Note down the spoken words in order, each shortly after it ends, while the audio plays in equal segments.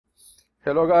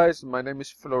Hello guys, my name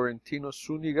is Florentino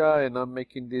Zuniga and I'm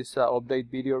making this update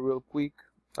video real quick.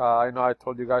 I know I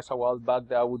told you guys a while back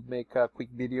that I would make a quick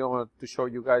video to show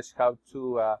you guys how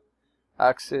to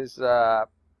access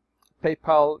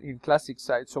PayPal in Classic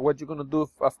site. So what you're gonna do,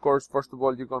 of course, first of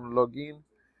all, you're gonna log in.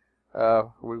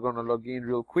 We're gonna log in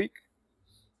real quick.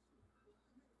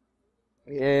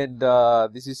 And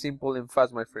this is simple and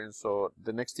fast, my friends. So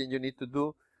the next thing you need to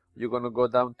do, you're gonna go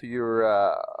down to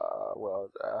your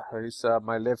here's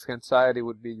my left hand side. It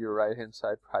would be your right hand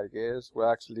side, I guess. Well,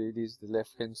 actually it is the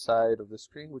left hand side of the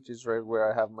screen, which is right where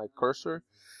I have my cursor.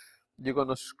 You're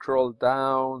gonna scroll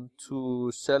down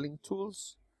to selling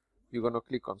tools. You're gonna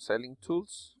click on selling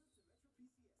tools,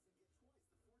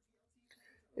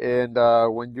 and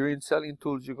when you're in selling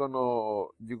tools, you're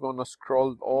gonna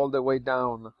scroll all the way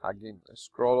down. Again,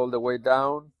 scroll all the way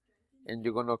down, and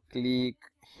you're gonna click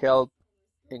help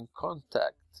and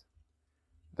contact.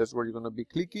 That's where you're gonna be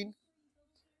clicking,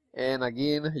 and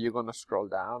again you're gonna scroll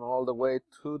down all the way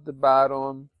to the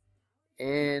bottom,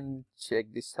 and check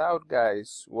this out,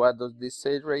 guys. What does this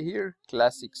say right here?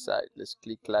 Classic site. Let's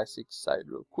click Classic site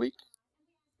real quick.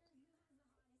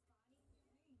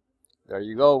 There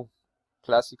you go,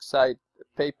 Classic site,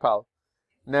 PayPal.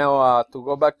 Now to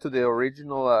go back to the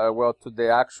original, to the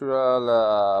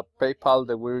actual PayPal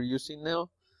that we're using now,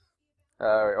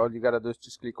 all you gotta do is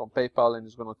just click on PayPal, and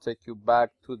it's gonna take you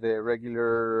back to the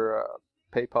regular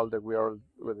PayPal that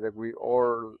we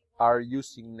all are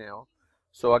using now.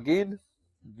 So again,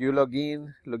 you log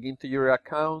into your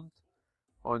account.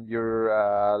 On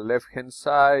your left hand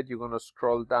side, you're gonna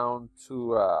scroll down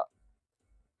to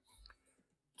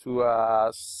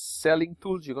selling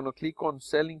tools. You're gonna click on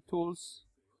selling tools.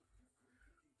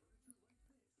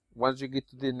 Once you get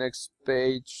to the next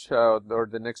page or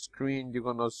the next screen, you're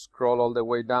gonna scroll all the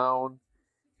way down,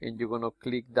 and you're gonna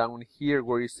click down here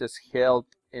where it says help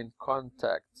and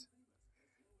contact.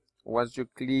 Once you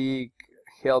click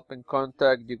help and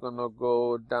contact, you're gonna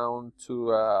go down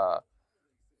to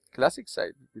Classic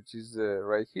site, which is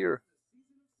right here.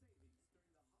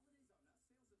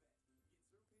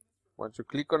 Once you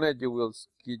click on it, you will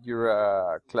get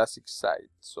your Classic site.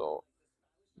 So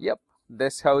yep,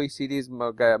 that's how easy it is,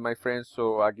 my friends.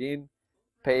 So again,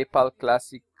 PayPal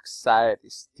Classic site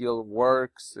still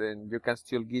works, and you can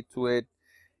still get to it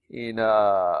in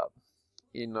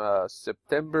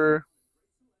September.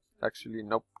 Actually,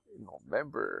 nope,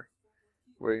 November.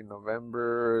 We're in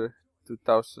November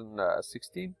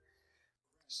 2016.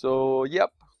 So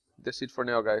yep, that's it for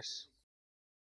now, guys.